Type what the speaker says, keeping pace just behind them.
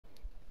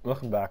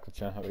Welcome back to the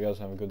channel. Hope you guys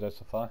have a good day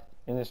so far.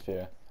 In this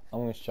video, I'm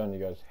going to show you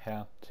guys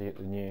how to get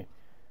the new,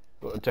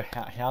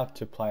 how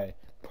to play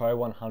Pro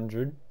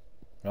 100,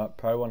 right?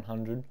 Pro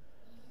 100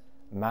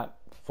 map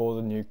for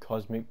the new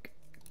cosmic,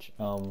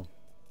 for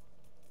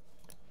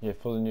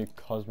the new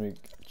cosmic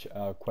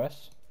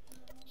quest,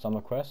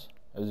 summer quest,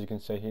 as you can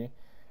see here,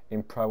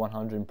 in Pro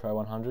 100, in Pro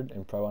 100,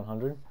 in Pro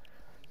 100.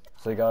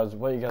 So guys,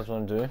 what you guys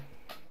want to do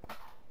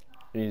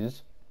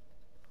is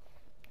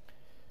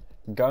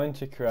go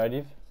into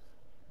creative.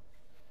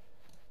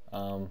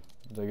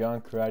 So go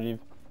in creative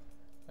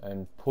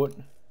and put,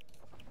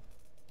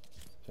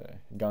 so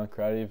go in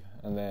creative,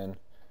 and then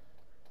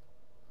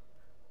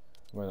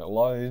when it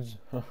loads,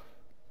 I'm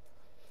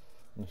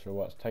not sure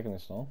why it's taking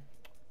this long.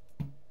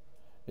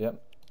 Yep,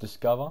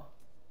 discover,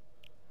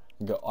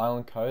 you got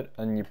island code,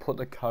 and you put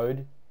the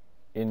code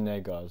in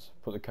there, guys.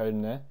 Put the code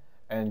in there,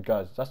 and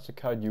guys, that's the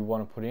code you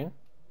want to put in.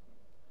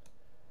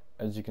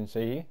 As you can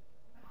see here,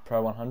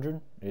 Pro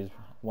 100 is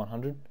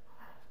 100,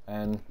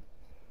 and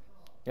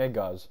yeah,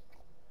 guys,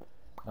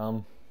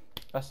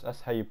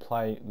 that's how you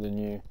play the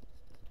new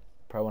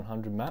Pro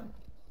 100 map.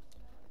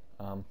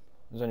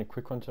 There's only a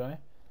quick one today,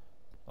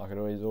 like it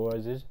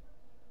always is.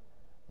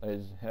 It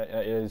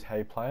is how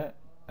you play it,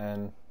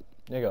 and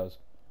yeah, guys,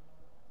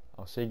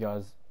 I'll see you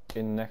guys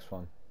in the next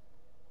one.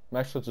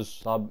 Make sure to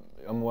sub.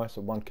 I'm almost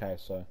at 1K,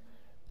 so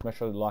make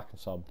sure to like and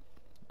sub.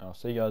 And I'll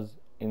see you guys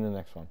in the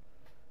next one.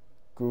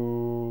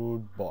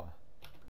 Goodbye.